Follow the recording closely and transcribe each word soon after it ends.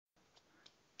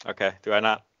Okay, do I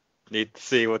not need to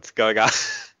see what's going on?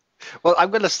 Well, I'm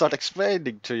gonna start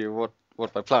explaining to you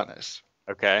what my plan is.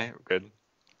 Okay, good.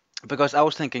 Because I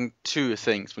was thinking two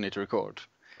things we need to record.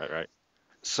 Right, right.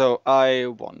 So I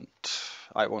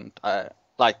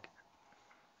like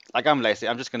I'm lazy.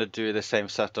 I'm just gonna do the same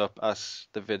setup as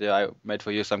the video I made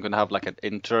for you. So I'm gonna have like an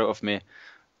intro of me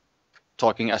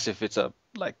talking as if it's a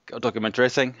documentary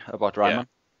thing about Yeah. Ryman.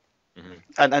 Hmm.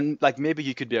 And like maybe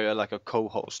you could be like a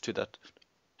co-host to that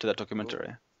Ooh,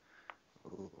 documentary.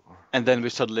 ooh. And then we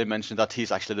suddenly mention that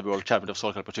he's actually the world champion of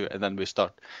Soul Calibur 2, and then we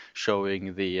start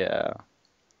showing the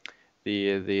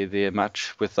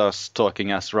match with us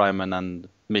talking as Ryman and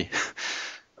me.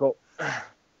 Cool. Oh,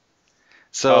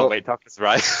 So, wait, talk is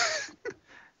right.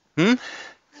 hmm?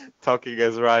 Talking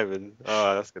as Ryman.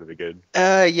 Oh, that's gonna be good.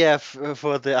 Yeah,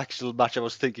 for the actual match, I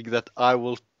was thinking that I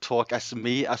will talk as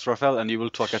me as Raphael, and you will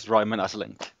talk as Ryman as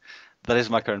Link. That is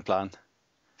my current plan.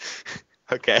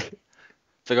 Okay.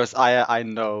 Because I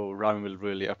know Ryman will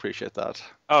really appreciate that.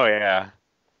 Oh yeah.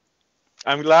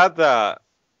 I'm glad that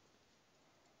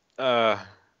uh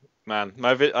man,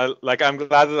 I'm glad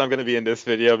that I'm gonna be in this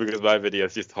video because my video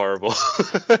is just horrible.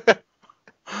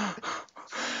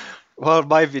 Well,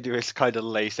 my video is kind of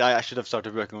lazy. I should have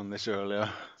started working on this earlier.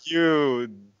 You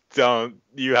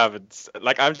you haven't,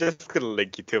 like, I'm just gonna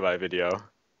link you to my video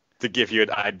to give you an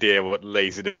idea what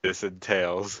laziness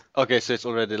entails. Okay, so it's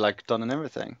already like done and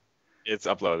everything. It's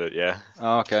uploaded, yeah.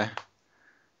 Oh, okay.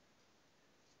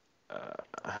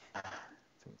 I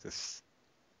think this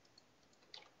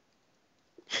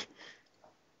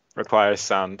requires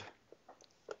sound.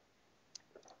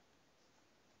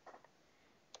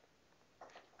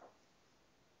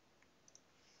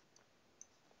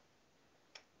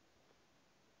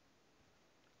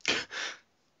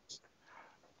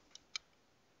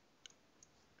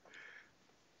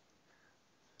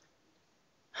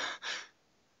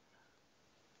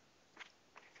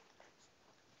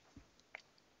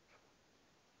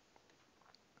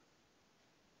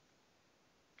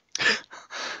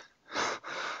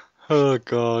 Oh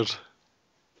God.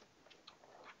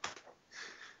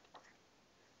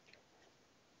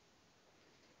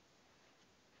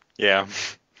 Yeah.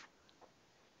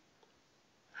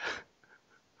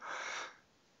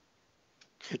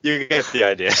 You get the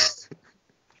idea.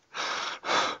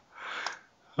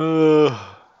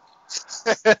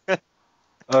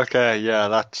 Okay, yeah,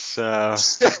 that's yeah,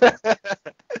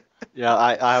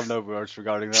 I have no words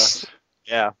regarding that.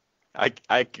 Yeah. I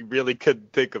really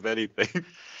couldn't think of anything.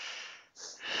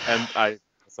 And I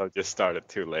also just started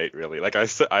too late, really.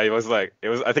 I was like,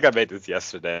 I think I made this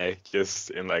yesterday,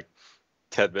 just in like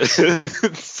 10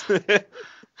 minutes.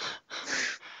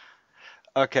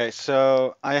 Okay,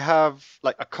 so I have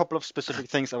like a couple of specific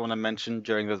things I want to mention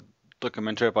during the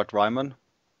documentary about Ryman.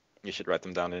 You should write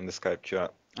them down in the Skype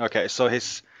chat. Okay, so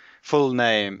his full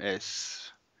name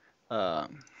is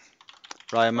um,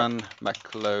 Oh, Ryman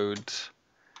McLeod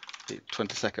the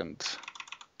 22nd. 1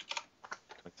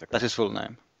 That's second. his full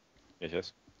name. Yes,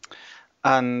 yes.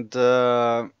 And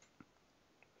there's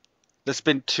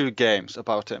been two games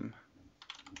about him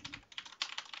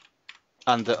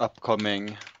and the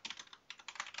upcoming.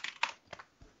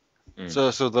 Mm.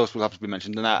 So those will have to be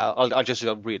mentioned. And I'll just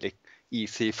do a really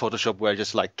easy Photoshop where I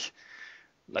just like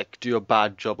do a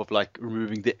bad job of like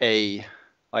removing the A.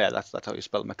 Oh yeah, that's how you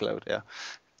spell McLeod. Yeah,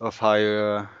 of how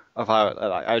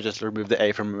I just remove the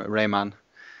A from Rayman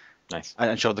Nice.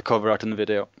 and show the cover art in the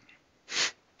video.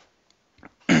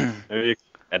 Maybe you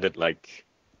can edit like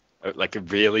a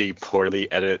really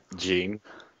poorly edit Gene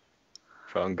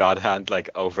from God Hand like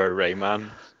over Rayman.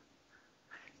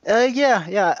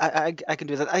 Yeah, I can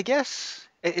do that. I guess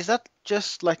is that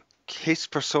just like his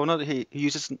persona that he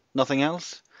uses nothing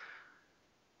else?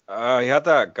 He had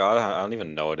that God Hand. I don't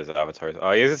even know what his avatar is.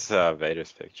 Oh, he uses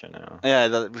Vader's picture now. Yeah,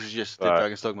 that was just the But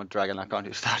Dragon's Dogma dragon. I can't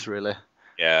use that really.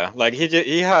 yeah, like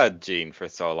he had Gene for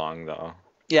so long though.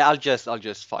 Yeah, I'll just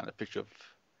find a picture of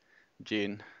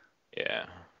Gene. Yeah.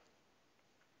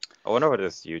 I wonder what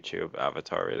his YouTube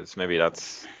avatar is. Maybe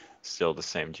that's still the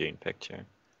same Gene picture.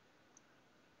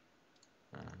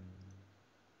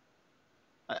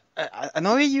 I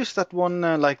know he used that one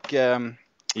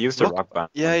He used a rock. rock band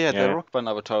Yeah, one. yeah, the Yeah. rock band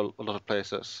avatar a lot of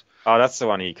places. Oh, that's the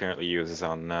one he currently uses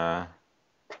on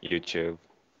YouTube.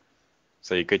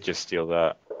 So you could just steal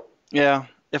that. Yeah,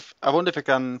 if I wonder if I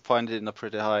can find it in a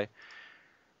pretty high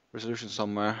resolution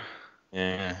somewhere.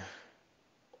 Yeah.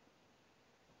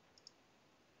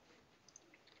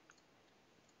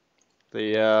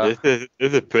 The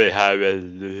This is pretty high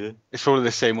resolution. it's probably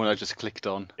the same one I just clicked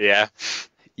on. Yeah.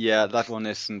 Yeah, that one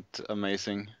isn't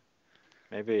amazing.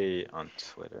 Maybe on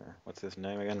Twitter. What's his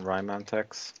name again? Ryman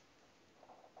Tex?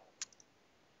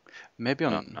 Maybe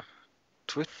No, on no.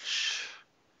 Twitch.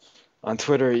 On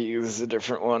Twitter, he uses a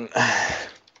different one.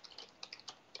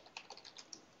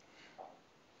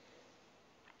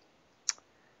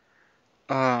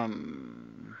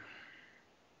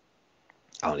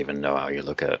 I don't even know how you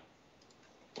look at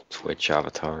Twitch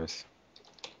avatars.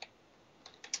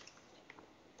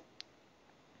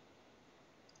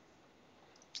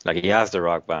 Like, he has the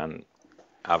Rock Band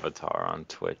avatar on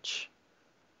Twitch.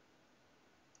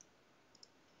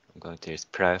 I'm going to his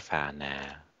profile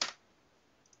now.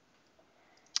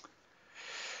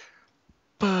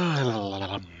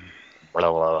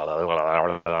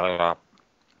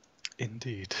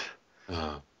 Indeed.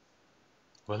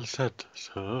 Well said,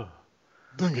 sir.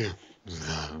 Thank you.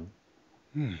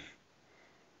 Hmm.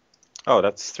 Oh,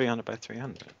 that's 300 by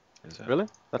 300. Is it? Really?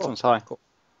 That Cool. sounds high. Cool.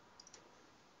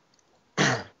 Is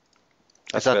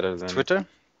That's that better than Twitter?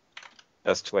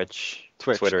 That's Twitch.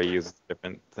 Twitch. Twitter uses a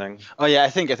different thing. Oh yeah, I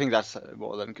think that's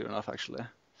more than good enough actually.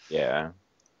 Yeah.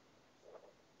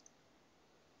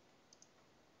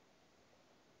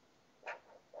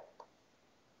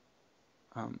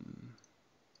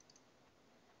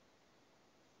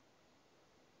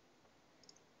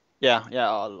 Yeah,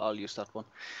 I'll use that one.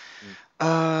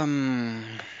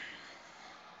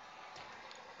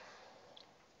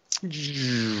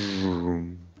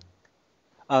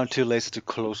 I'm too lazy to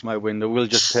close my window. We'll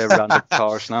just hear random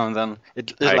cars now and then.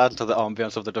 It'll add to the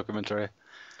ambience of the documentary.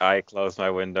 I close my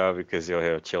window because you'll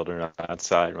hear children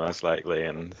outside most likely,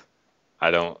 and I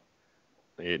don't.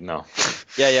 No.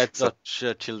 Yeah, So,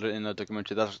 Dutch children in a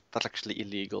documentary. That's actually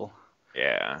illegal.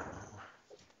 yeah.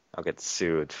 I'll get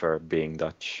sued for being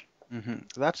Dutch.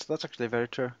 That's actually very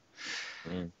true.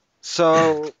 Mm.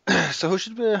 So how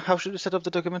should we set up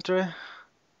the documentary?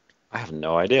 I have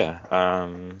no idea.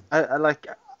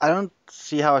 I don't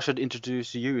see how I should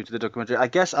introduce you to the documentary. I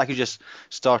guess I could just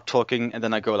start talking and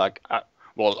then I go like,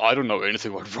 well, I don't know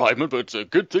anything about Ryman, but it's a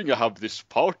good thing I have this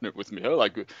partner with me. Huh?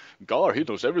 Like, Gar, he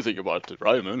knows everything about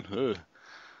Ryman.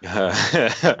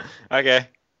 Okay.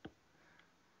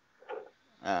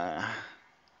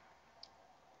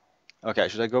 Okay,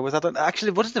 should I go with that then?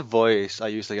 Actually, what is the voice I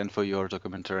used again for your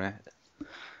documentary? I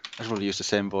should probably use the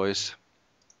same voice.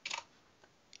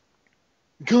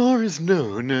 Gar is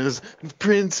known as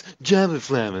Prince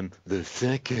Jabberflamin the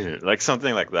Second. Like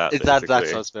something like that, That basically.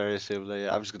 sounds very similar.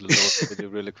 Yeah, I'm just gonna load the video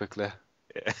really quickly.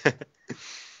 Yeah.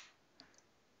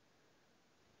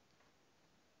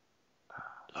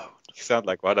 You sound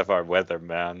like one of our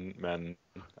weatherman men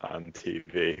on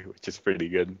TV, which is pretty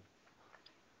good.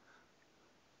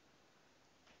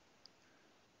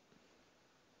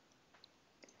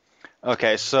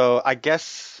 Okay, so I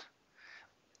guess.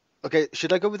 Okay,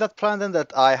 should I go with that plan then?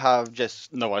 That I have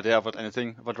just no idea about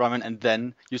anything about Ryman, and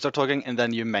then you start talking, and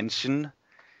then you mention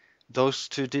those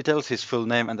two details, his full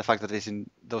name and the fact that he's in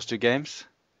those two games.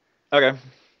 Okay.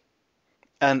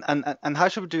 And how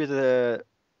should we do the?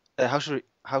 How should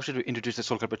we introduce the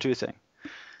Soul Calibur 2 thing?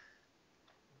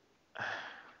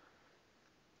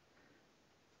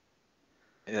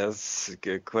 Yeah, that's a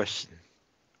good question.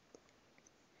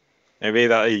 Maybe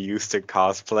that he used to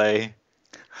cosplay.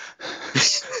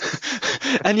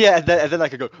 And yeah, and then I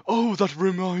could go, oh, that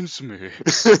reminds me.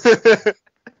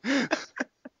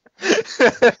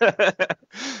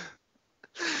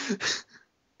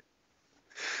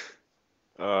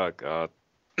 Oh God.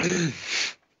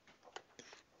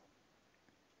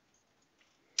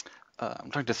 I'm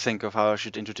trying to think of how I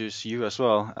should introduce you as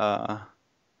well.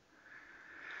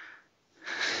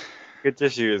 You could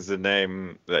just use the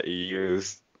name that you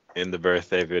used in the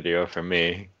birthday video for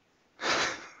me.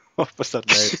 What was that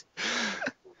name?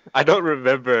 I don't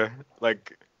remember,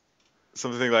 like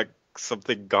something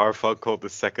Garfunkel the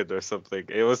Second or something.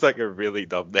 It was like a really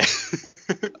dumb name.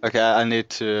 Okay, I need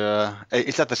to.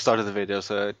 It's at the start of the video,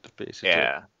 so it'd be easy to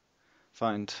Yeah.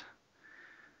 find.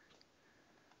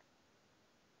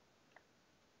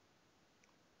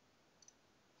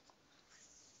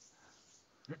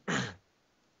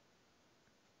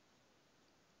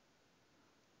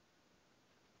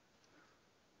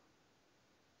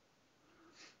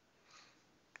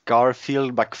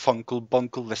 Garfield McFunkle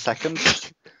Bunkle the Second.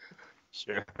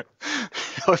 Sure.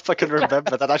 If I can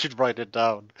remember that, I should write it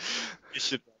down. You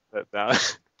should write that down.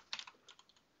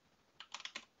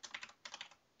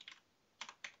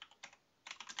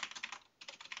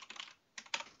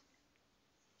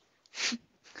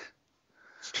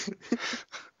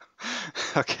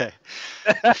 Okay.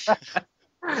 That's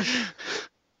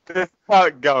how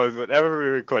it goes whenever we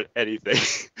record anything.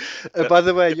 By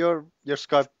the way, your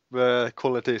Skype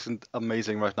quality isn't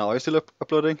amazing right now. Are you still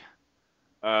uploading?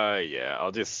 Yeah,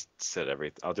 I'll just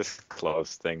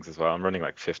close things as well. I'm running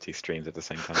like 50 streams at the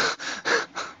same time.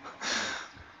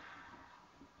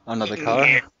 Another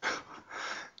car.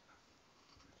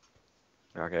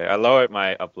 Okay, I lowered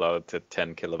my upload to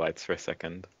 10 kilobytes per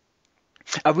second.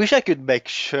 I wish I could make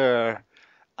sure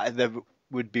there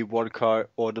would be one car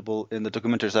audible in the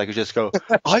documentary, so I could just go,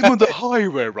 I'm on the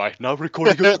highway right now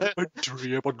recording a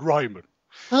documentary about Ryman.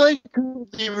 I'm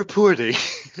currently reporting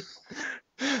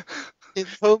in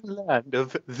homeland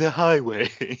of the highway.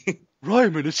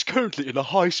 Ryman is currently in a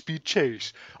high-speed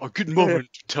chase. A good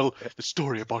moment to tell the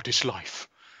story about his life.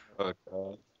 Oh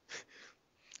god.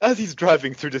 As he's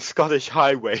driving through the Scottish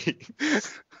highway.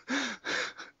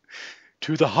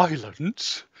 To the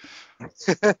Highlands.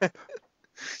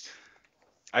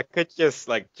 I could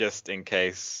just in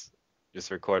case,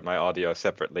 just record my audio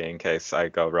separately in case I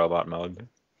go robot mode.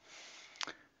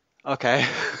 Okay.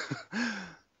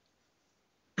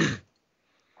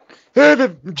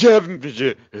 Oh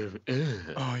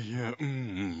yeah.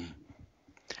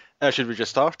 Should we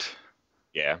just start?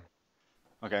 Yeah.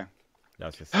 Okay.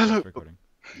 That's just Hello. recording.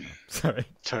 Oh, sorry.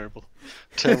 Terrible.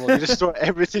 You just start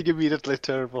everything immediately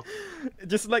terrible.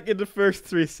 Just like in the first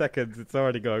 3 seconds, it's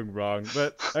already going wrong.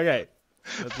 But okay.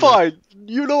 Fine.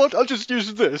 You know what? I'll just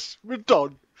use this. We're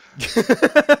done.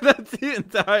 That's the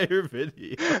entire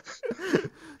video.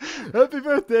 Happy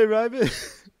birthday, Ryman.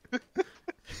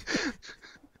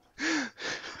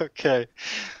 Okay.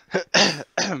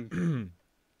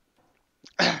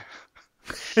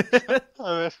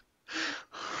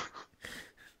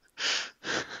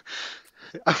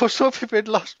 I was hoping we'd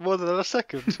lost more than a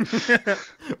second.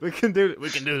 We can do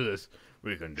this.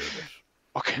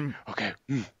 Okay.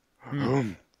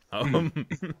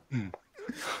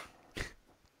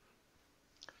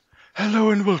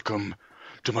 Hello and welcome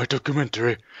to my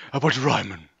documentary about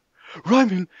Ryman.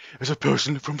 Ryman is a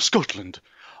person from Scotland.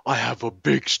 I have a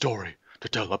big story to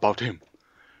tell about him.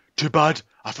 Too bad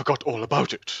I forgot all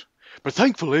about it. But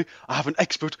thankfully I have an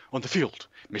expert on the field,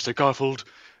 Mr. Garfield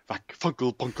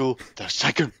Funkelpunkel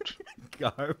II.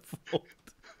 Garfield.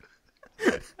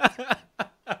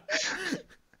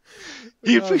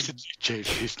 He recently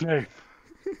changed his name.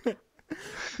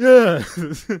 Yeah.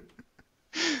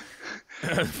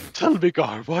 Tell me,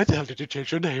 Gar, why the hell did you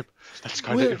change your name? That's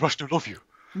kind of irrational of you.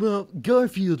 Well,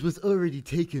 Garfield was already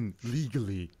taken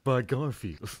legally by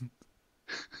Garfield.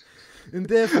 And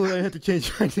therefore I had to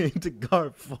change my name to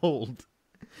Garfold.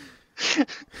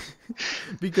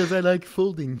 Because I like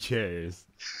folding chairs.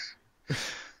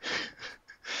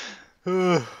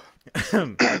 Do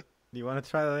you want to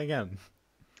try that again?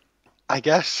 I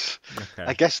guess. Okay.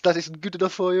 I guess that isn't good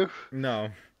enough for you. No.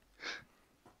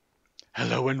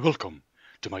 Hello and welcome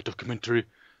to my documentary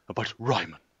about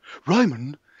Ryman.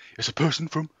 Ryman is a person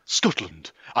from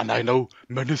Scotland, and I know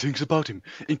many things about him,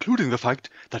 including the fact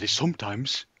that he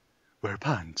sometimes wears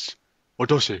pants. Or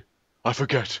does he? I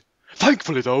forget.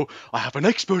 Thankfully, though, I have an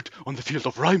expert on the field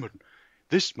of Ryman.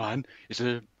 This man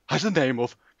has the name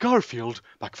of Garfield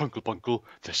Funkelpunkel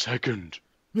II.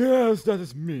 Yes, that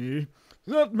is me.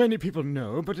 Not many people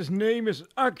know, but his full name is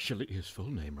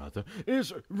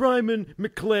Ryman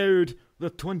McLeod the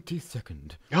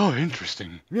 22nd. Oh,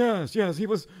 interesting. Yes, he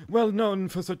was well known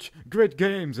for such great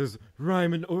games as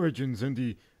Ryman Origins and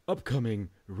the upcoming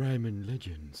Ryman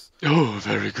Legends. Oh,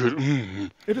 very good.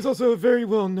 It is also a very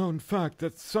well-known fact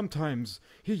that sometimes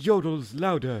he yodels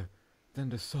louder than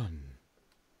the sun.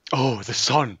 Oh, the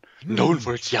sun, known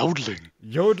for its yodeling.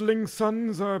 Yodeling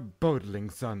suns are bodling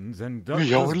suns, and that does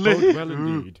Yodeling? bode well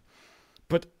indeed.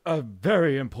 But a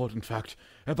very important fact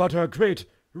about our great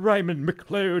Ryman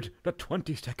McLeod the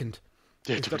 22nd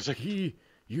is that he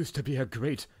used to be a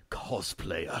great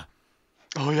cosplayer.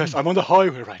 Oh, yes, I'm on the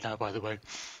highway right now, by the way.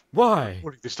 Why?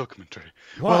 Recording this documentary.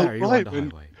 Why are you on the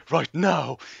highway? Right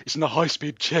now is in a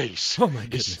high-speed chase. Oh, my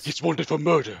goodness. He's wanted for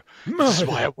murder. This is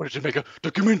why I wanted to make a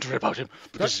documentary about him,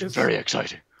 because it's very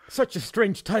exciting. Such a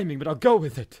strange timing, but I'll go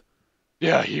with it.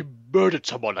 Yeah, he murdered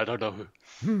someone, I don't know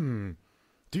who.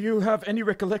 Do you have any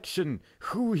recollection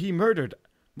who he murdered?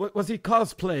 Was he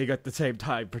cosplaying at the same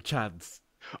time, perchance?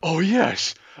 Oh,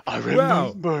 yes, I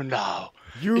remember now.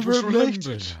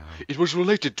 It was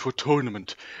related to a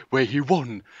tournament where he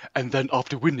won, and then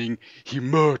after winning, he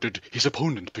murdered his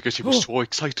opponent because he was so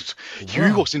excited. He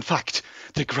was, in fact,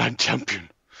 the grand champion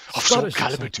of Soul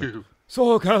Calibur 2.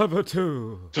 Soul Calibur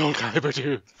 2. Soul Calibur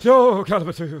 2. Soul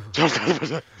Calibur 2. Soul Calibur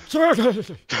 2. Soul Calibur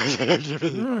 2.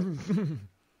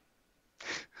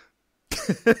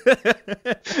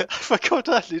 I forgot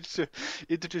I need to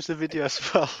introduce the video as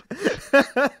well.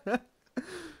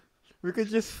 We could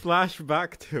just flash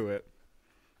back to it.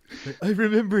 I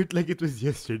remember it like it was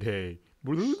yesterday.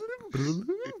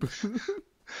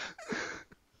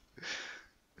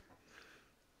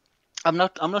 I'm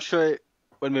not sure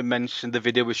when we mention the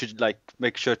video we should like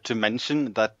make sure to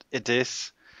mention that it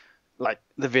is like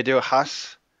the video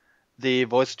has the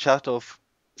voice chat of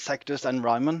Sectus and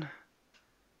Ryman.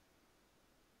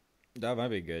 That might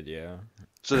be good, yeah.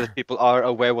 So that people are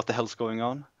aware what the hell's going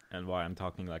on. And why I'm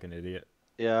talking like an idiot.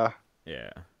 Yeah.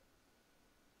 Yeah.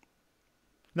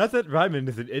 Not that Ryman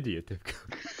is an idiot.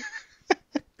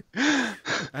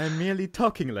 I'm merely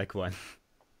talking like one.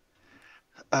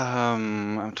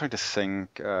 I'm trying to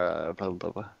think. Blah, blah,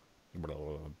 blah.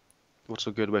 What's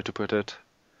a good way to put it?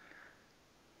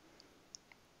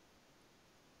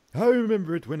 I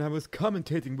remember it when I was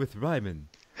commentating with Ryman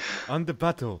on the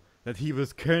battle that he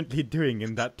was currently doing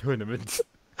in that tournament.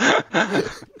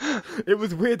 It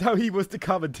was weird how he was the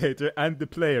commentator and the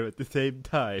player at the same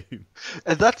time.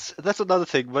 And that's another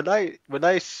thing. When I'm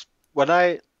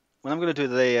gonna do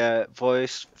the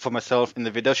voice for myself in the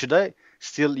video, should I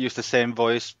still use the same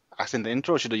voice as in the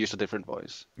intro, or should I use a different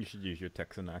voice? You should use your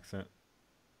Texan accent.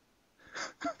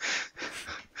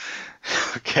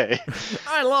 Okay.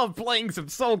 I love playing some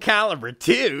Soul Calibur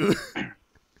too.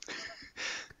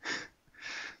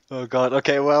 Oh God.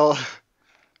 Okay. Well.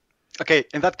 Okay.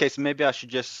 In that case, maybe I should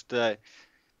just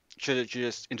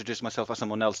introduce myself as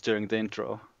someone else during the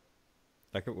intro.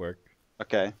 That could work.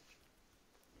 Okay.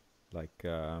 Like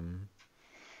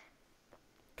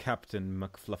Captain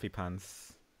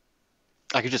McFluffypants.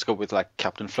 I could just go with like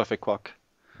Captain FluffyQuack.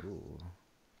 Ooh.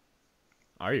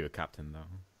 Are you a captain though?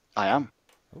 I am.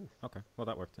 Oh, okay. Well,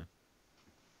 that worked then.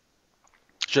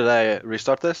 Should I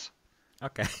restart this?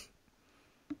 Okay.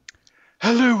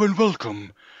 Hello and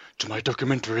welcome to my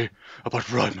documentary about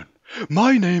Ryman.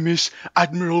 My name is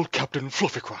Admiral Captain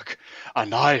FluffyQuack,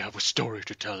 and I have a story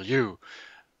to tell you.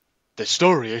 The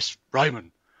story is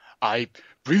Ryman. I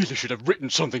really should have written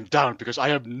something down because I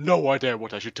have no idea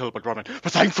what I should tell about Ryman.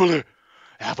 But thankfully,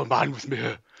 I have a man with me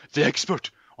here, the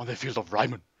expert on the field of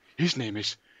Ryman. His name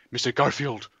is Mr.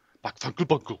 Garfield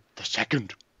McFunklebunkle II.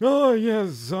 Oh,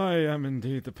 yes, I am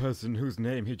indeed the person whose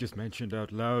name he just mentioned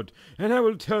out loud, and I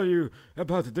will tell you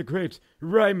about the great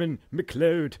Ryman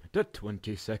McLeod the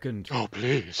 22nd. Oh,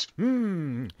 please.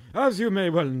 As you may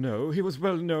well know, he was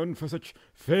well known for such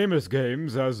famous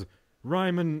games as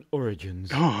Ryman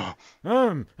Origins. Oh.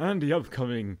 And the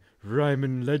upcoming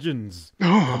Ryman Legends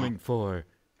coming for.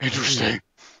 Interesting.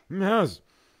 Yes.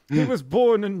 He was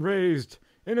born and raised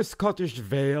in a Scottish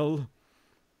vale,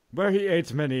 where he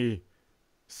ate many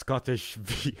Scottish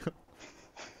veal.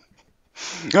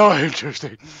 Oh,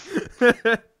 interesting.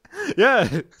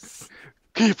 Yes.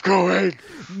 Keep going.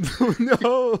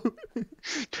 No.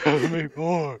 Tell me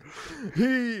more.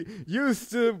 He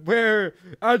used to wear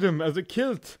Adam as a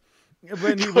kilt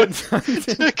when he went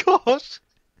hunting. Gosh.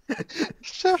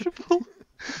 Terrible.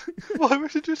 Why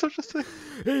would you do such a thing?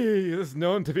 He is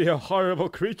known to be a horrible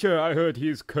creature. I heard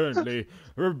he's currently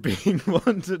being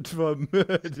wanted for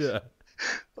murder.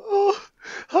 Oh,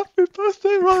 happy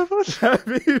birthday, Ryman.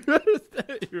 Happy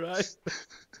birthday, Ryman.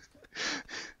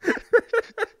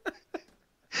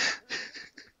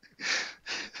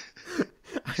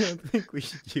 I don't think we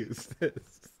should use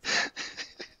this.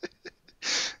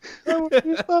 I will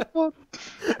use that one.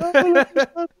 I will use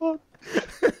that one.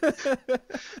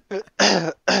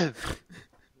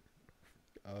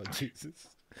 Oh, Jesus.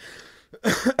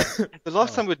 The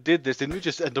last time we did this, didn't we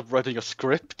just end up writing a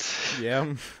script?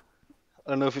 Yeah. I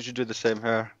don't know if we should do the same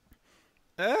here.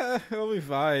 We'll be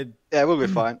fine. Yeah, we'll be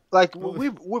fine. Like,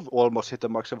 we've almost hit the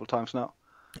mark several times now.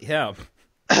 Yeah.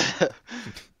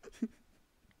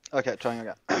 Okay, trying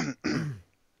again.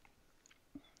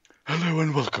 Hello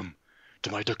and welcome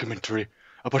to my documentary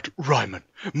about Ryman.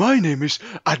 My name is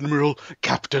Admiral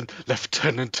Captain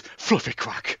Lieutenant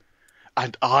FluffyQuack,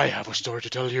 and I have a story to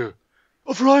tell you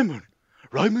of Ryman.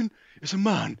 Ryman is a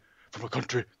man from a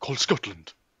country called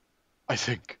Scotland, I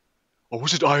think. Or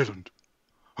was it Ireland?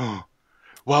 Huh.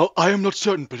 Well, I am not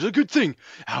certain, but it's a good thing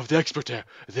I have the expert here,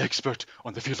 the expert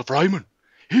on the field of Ryman.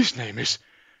 His name is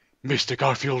Mr.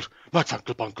 Garfield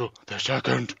McFunklebunkle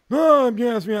II.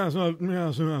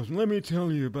 Yes. Let me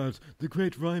tell you about the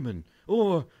great Ryman,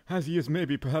 or as he is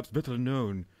maybe perhaps better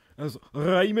known as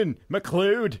Ryman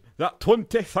McLeod the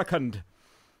 22nd.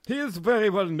 He is very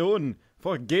well known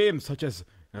for games such as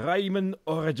Ryman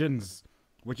Origins,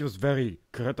 which was very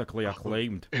critically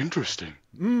acclaimed. Interesting.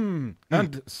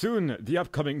 And soon the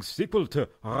upcoming sequel to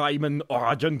Ryman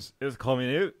Origins is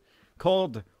coming out,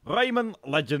 called Ryman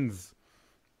Legends.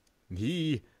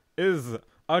 He is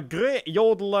a great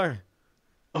yodeler.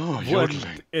 Oh, When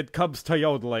yodeling. it comes to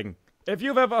yodeling. If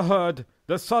you've ever heard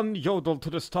the sun yodel to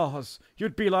the stars,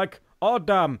 you'd be like, oh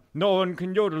damn, no one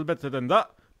can yodel better than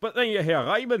that. But then you hear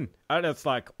Ryman, and it's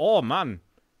like, oh man,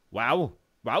 wow,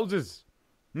 wowzers.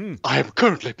 I am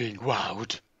currently being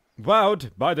wowed.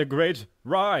 Wowed by the great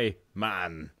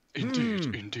Ryman.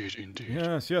 Indeed.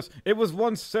 Yes. It was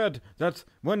once said that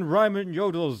when Ryman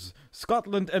yodels,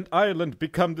 Scotland and Ireland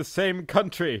become the same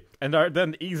country and are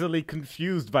then easily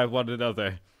confused by one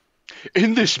another.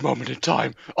 In this moment in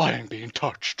time, I am being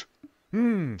touched.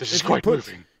 This is quite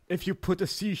moving. If you put a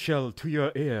seashell to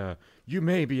your ear, you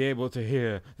may be able to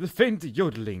hear the faint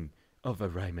yodeling of a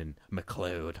Ryman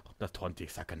McLeod the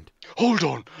 22nd. Hold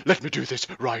on, let me do this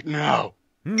right now.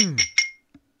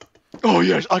 Oh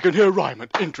yes, I can hear Ryman.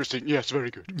 Interesting, yes, very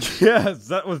good. Yes,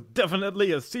 that was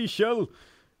definitely a seashell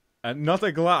and not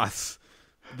a glass.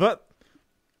 But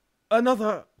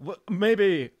another,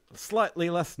 maybe slightly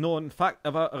less known fact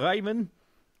about Ryman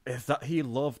is that he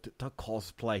loved to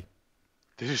cosplay.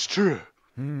 This is true.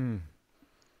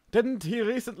 Didn't he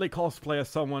recently cosplay as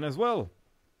someone as well?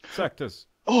 Sectus.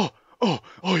 Oh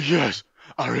yes,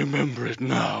 I remember it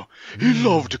now. He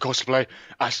loved to cosplay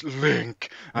as Link.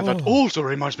 And that also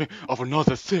reminds me of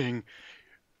another thing,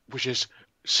 which is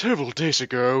several days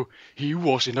ago, he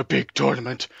was in a big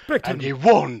tournament. And he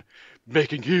won,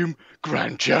 making him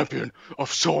Grand Champion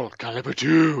of Soul Calibur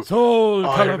 2. Soul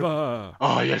Calibur!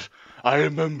 Yes, I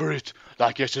remember it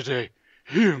like yesterday.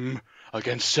 Him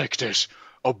against Sectus.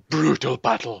 A brutal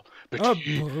battle, but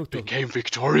he became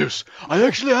victorious. I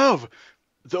actually have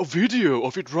the video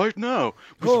of it right now,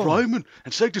 with Ryman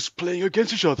and Sectus playing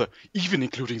against each other, even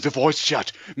including the voice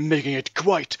chat, making it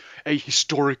quite a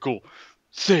historical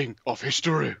thing of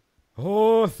history.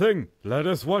 Let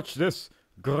us watch this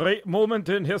great moment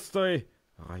in history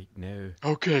right now.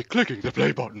 Okay, clicking the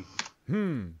play button.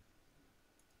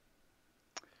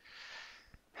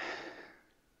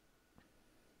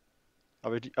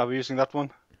 Are we using that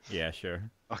one? Yeah, sure.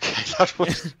 Okay, that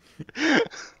was.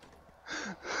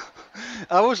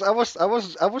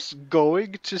 I was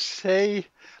going to say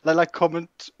like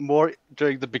comment more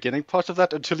during the beginning part of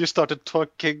that until you started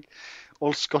talking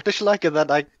all Scottish like, and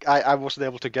then I wasn't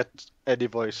able to get any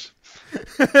voice.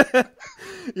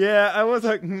 Yeah, I was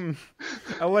like,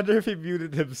 I wonder if he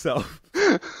muted himself.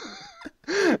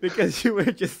 Because you were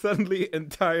just suddenly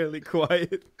entirely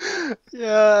quiet.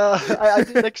 Yeah, I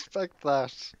didn't expect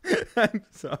that. I'm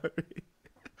sorry.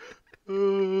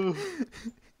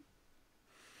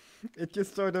 It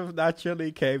just sort of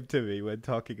naturally came to me when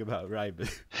talking about Ryman.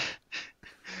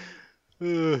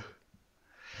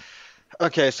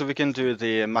 Okay, so we can do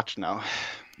the match now.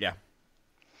 Yeah.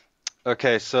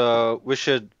 Okay, so we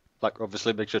should, like,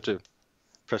 obviously make sure to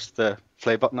press the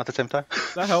play button at the same time.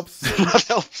 That helps. That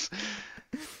helps.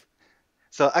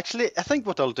 So actually, I think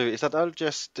what I'll do is that I'll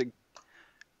just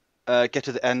get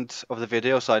to the end of the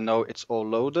video so I know it's all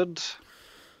loaded.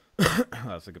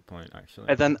 That's a good point, actually.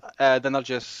 And then I'll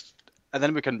just, and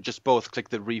then we can just both click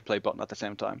the replay button at the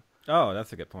same time. Oh,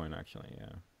 that's a good point, actually.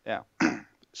 Yeah. Yeah.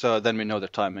 So then we know the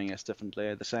timing is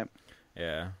definitely the same.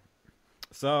 Yeah.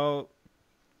 So,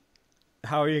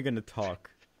 how are you gonna talk?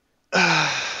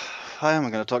 How am I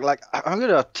gonna talk? Like, I'm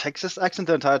gonna have Texas accent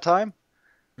the entire time.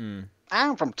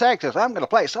 I'm from Texas. I'm gonna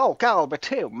play Soul Calibur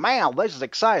 2. Man, this is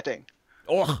exciting.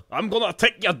 Oh, I'm gonna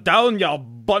take you down, you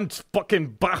bunch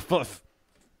fucking baffles.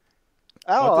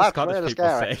 Oh, what do that's Scottish really people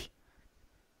scary. say?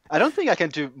 I don't think I can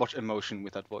do much emotion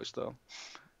with that voice, though.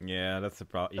 Yeah, that's the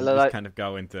problem. You Like- just kind of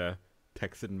go into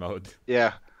Texan mode.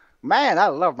 Yeah. Man, I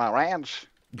love my ranch.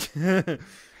 You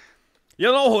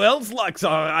know who else likes a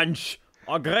ranch?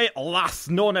 A great lass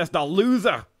known as the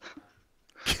loser.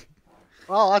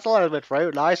 Oh, that's a little bit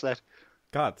rude, isn't it?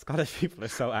 God, Scottish people are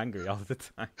so angry all the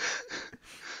time.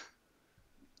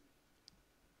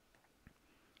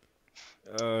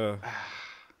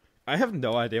 I have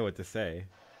no idea what to say.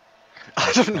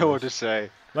 I don't know what to say.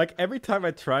 Like, every time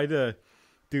I try to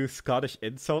do Scottish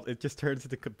insult, it just turns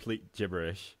into complete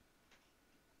gibberish.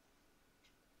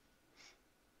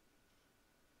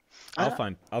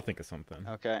 I'll think of something.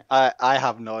 Okay. I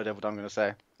have no idea what I'm gonna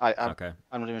say. Okay.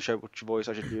 I'm not even sure which voice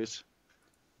I should use.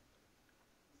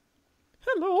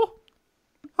 Hello,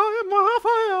 I am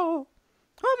Raphael.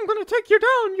 I'm gonna take you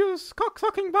down, you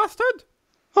cocksucking bastard.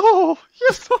 Oh,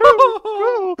 yes!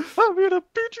 Oh, I'm gonna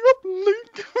beat you up,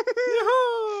 Link!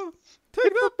 Yeah,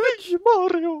 take that bitch.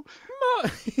 Mario!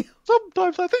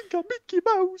 Sometimes I think I'm Mickey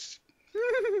Mouse!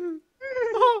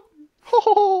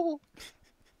 Oh.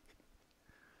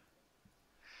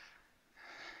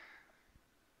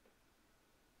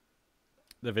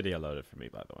 The video loaded for me,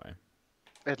 by the way.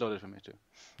 It loaded for me too.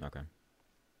 Okay.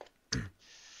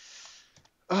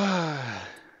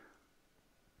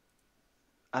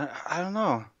 I don't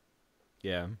know.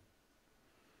 Yeah.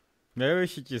 Maybe we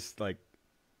should just like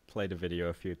play the video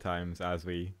a few times as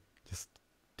we just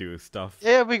do stuff.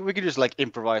 Yeah, we could just like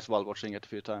improvise while watching it a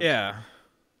few times. Yeah.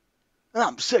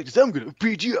 I'm sick. I'm gonna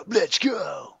beat you up. Let's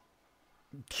go.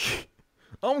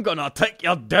 I'm gonna take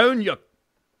you down, you.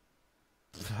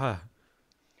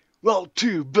 Well,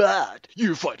 too bad.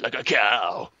 You fight like a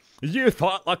cow. You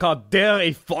thought like a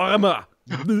dairy farmer.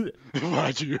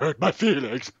 Why'd you hurt my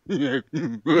feelings?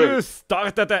 You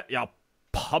started it, you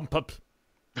pump up.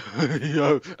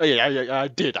 yeah, I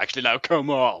did actually. Now, come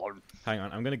on. Hang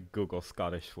on, I'm gonna Google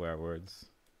Scottish swear words.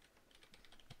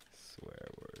 Swear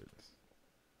words.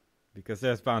 Because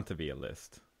there's bound to be a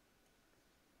list.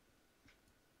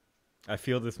 I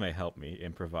feel this may help me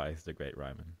improvise the Great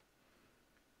Ryman.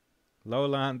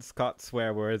 Lowland Scots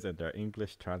swear words and their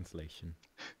English translation.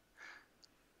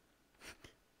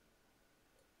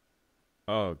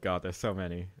 Oh god, there's so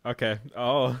many. Okay.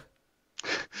 Oh.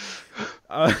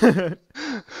 I'll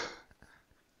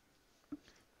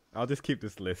just keep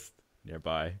this list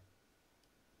nearby.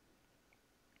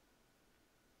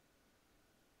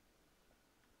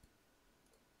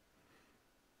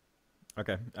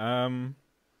 Okay.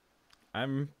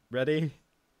 I'm ready.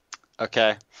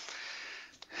 Okay.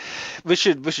 We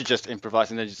should just improvise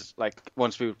and then just like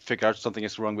once we figure out something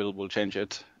is wrong, we'll change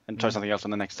it and try something else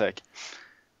on the next take.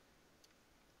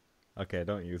 Okay,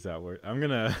 don't use that word. I'm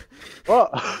gonna. What?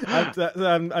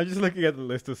 I'm just looking at the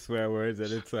list of swear words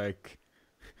and it's like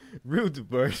rude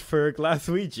word for a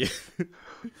Glaswegian.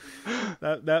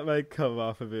 that might come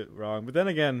off a bit wrong, but then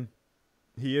again,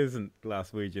 he isn't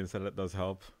Glaswegian, so that does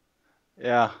help.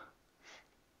 Yeah.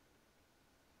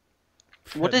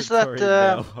 What is Predatory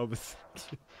that? male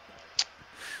homosexual.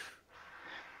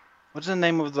 What's the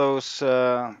name of those?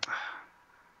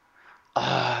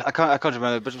 I can't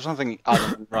remember, but it was something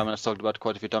Adam Ryman has talked about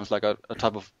quite a few times, like a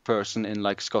type of person in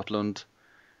like Scotland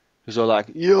who's all like,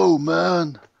 "Yo,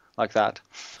 man," like that.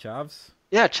 Chavs?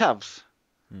 Yeah, chavs.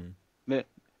 Hmm.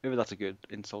 Maybe that's a good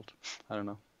insult. I don't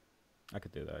know. I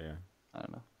could do that, yeah. I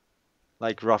don't know.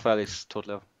 Like Raphael is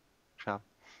totally a chav.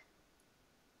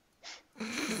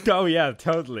 Oh yeah,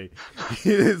 totally.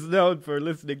 He is known for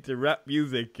listening to rap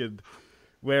music and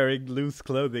wearing loose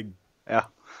clothing. Yeah.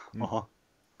 Mm. Uh-huh.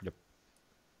 Yep.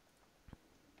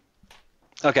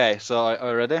 Okay, so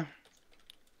are you ready? In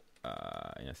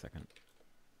a second.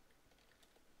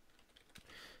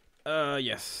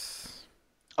 Yes.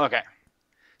 Okay.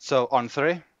 So on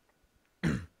 3.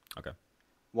 Okay.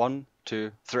 1,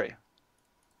 2, 3.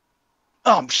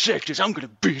 I'm sick, I'm gonna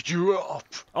beat you up.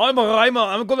 I'm a Ryman,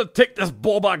 I'm gonna take this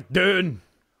ball back down.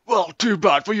 Well, too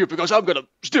bad for you because I'm gonna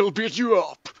still beat you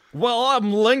up. Well,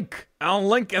 I'm Link, and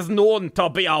Link is known to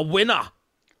be a winner.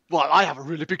 Well, I have a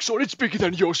really big sword, it's bigger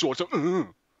than your sword, so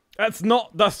It's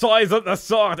not the size of the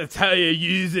sword, it's how you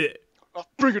use it.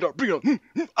 Bring it up, bring it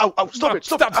up. Ow, stop it,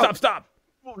 Stop.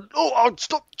 Oh,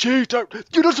 stop, cheater.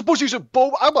 You're not supposed to use a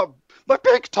bow, my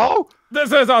big toe.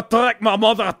 This is a trick my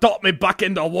mother taught me back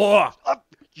in the war.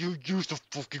 You used the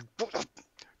fucking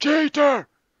cheater.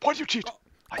 Why do you cheat?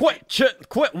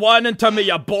 Quit whining to me,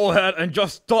 you bullhead, and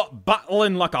just stop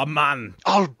battling like a man.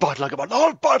 I'll battle like a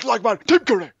man. Team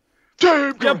Curry.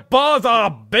 Your balls are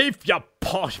beef, you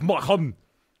posh muckham.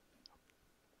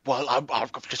 Well, I'm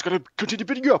just gonna continue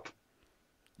beating you up.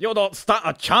 You don't stand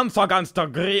a chance against the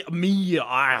great me,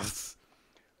 arse.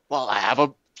 Well, I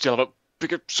still have a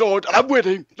bigger sword, and I'm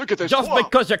winning. Look at this. Just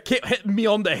because you keep hitting me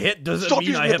on the head doesn't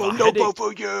mean I have a no bow headache.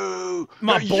 for you.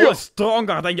 My bow is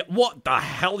stronger than you. What the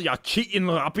hell, you cheating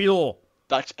rapido?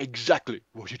 That's exactly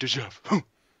what you deserve.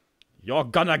 You're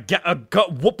gonna get a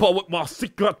gut whooper with my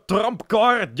secret trump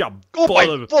card, you Oh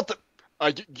bother. my, what the?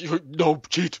 No,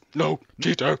 cheater.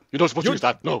 You're not supposed to use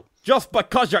that, no. Just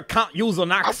because you can't use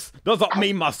an axe doesn't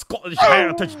mean my Scottish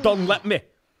heritage don't let me.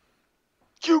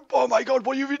 Oh my god,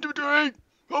 what have you been doing?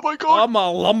 Oh my god. I'm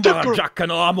a lumberjack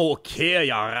and I'm okay,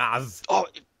 you raz. Oh,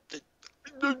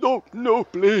 no,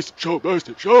 please, show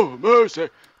mercy.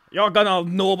 You're gonna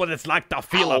know what it's like to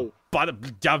feel Ow.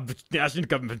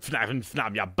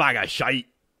 you bag of shite.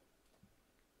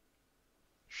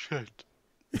 Shit.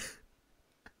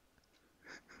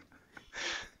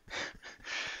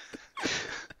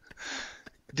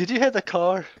 Did you hear the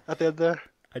car at the end there?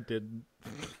 I didn't.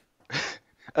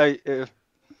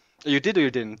 You did or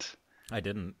you didn't? I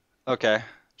didn't. Okay.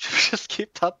 Should we just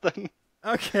keep that then?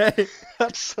 Okay.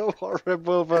 That's so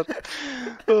horrible, but...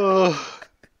 Oh.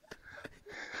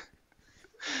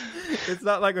 It's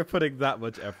not like we're putting that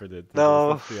much effort into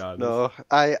No, this, let's be honest. no.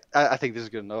 I think this is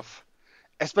good enough.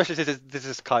 Especially since this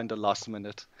is kind of last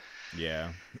minute.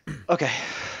 Yeah. Okay.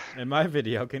 And my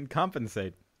video can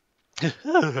compensate.